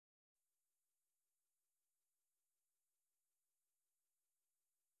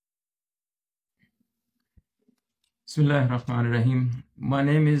Bismillahirrahmanirrahim. My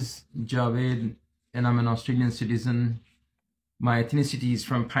name is Javed and I'm an Australian citizen. My ethnicity is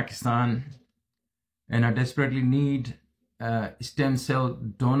from Pakistan and I desperately need a stem cell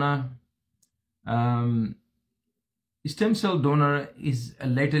donor. Stem cell donor is a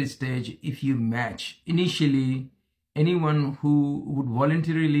later stage if you match. Initially, anyone who would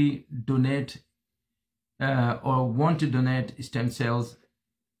voluntarily donate or want to donate stem cells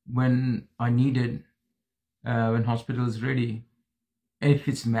when I need it, when hospital is ready, if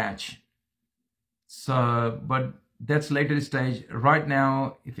it's match. So, but that's later stage. Right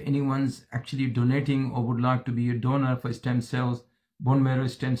now, if anyone's actually donating or would like to be a donor for stem cells, bone marrow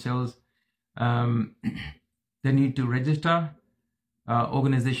stem cells, they need to register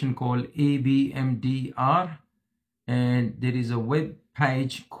organization called ABMDR, and there is a web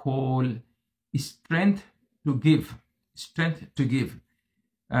page called Strength to Give.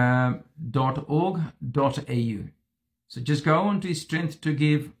 .org.au. So just go on to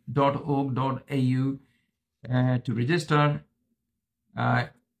strengthtogive.org.au to register.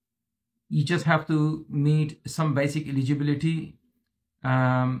 You just have to meet some basic eligibility,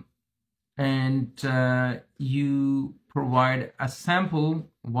 and you provide a sample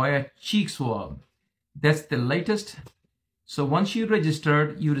via cheek swab. That's the latest. So once you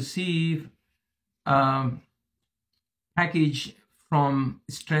registered, you receive package from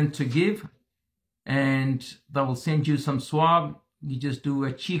Strength to Give, and that will send you some swab. You just do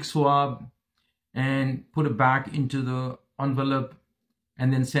a cheek swab and put it back into the envelope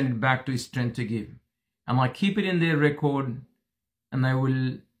and then send it back to Strength to Give. And I keep it in their record, and I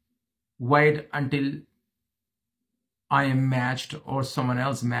will wait until I am matched or someone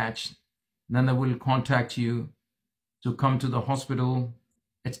else matched. Then I will contact you to come to the hospital.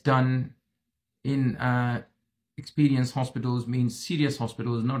 It's done in experienced hospitals, means serious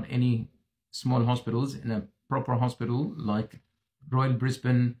hospitals, not any small hospitals, in a proper hospital like Royal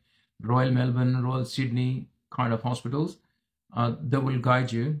Brisbane, Royal Melbourne, Royal Sydney kind of hospitals. They will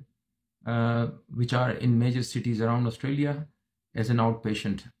guide you, which are in major cities around Australia, as an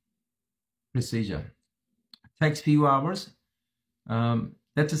outpatient procedure. Takes few hours.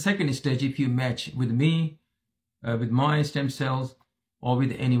 That's the second stage if you match with me, with my stem cells, or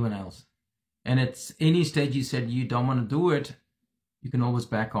with anyone else. And it's any stage you said you don't want to do it, you can always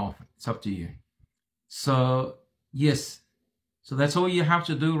back off. It's up to you. So yes, so that's all you have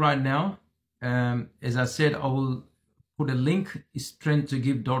to do right now. As I said, I will put a link,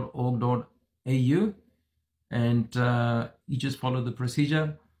 strengthtogive.org.au, and you just follow the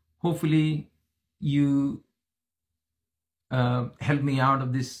procedure. Hopefully you help me out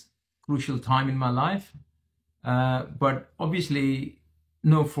of this crucial time in my life, but obviously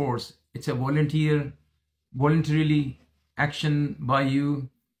no force. It's a voluntarily action by you.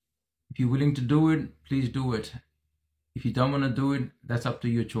 If you're willing to do it, please do it. If you don't want to do it, that's up to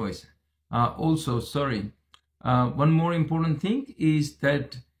your choice. Also, one more important thing is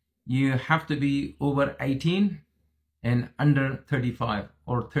that you have to be over 18 and under 35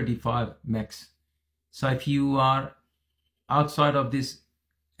 or 35 max. So if you are outside of this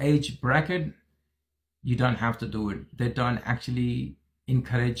age bracket, you don't have to do it. They don't actually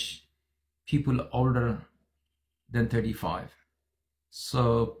encourage people older than 35.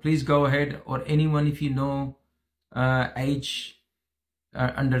 So please go ahead, or anyone if you know age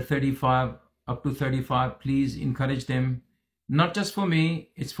under 35 up to 35, please encourage them. Not just for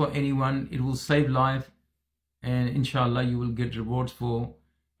me, it's for anyone. It will save life, and inshallah you will get rewards for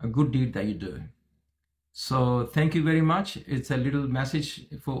a good deed that you do. So thank you very much. It's a little message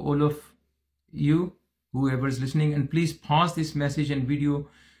for all of you, whoever is listening, and please pass this message and video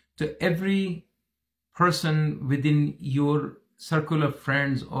to every person within your circle of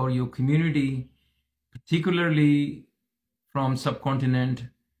friends or your community, particularly from subcontinent.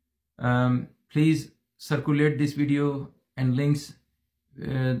 Please circulate this video and links.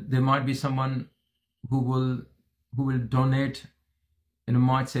 There might be someone who will donate, and it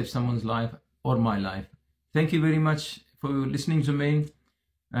might save someone's life or my life. Thank you very much for listening to me.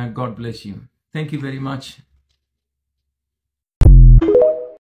 God bless you. Thank you very much.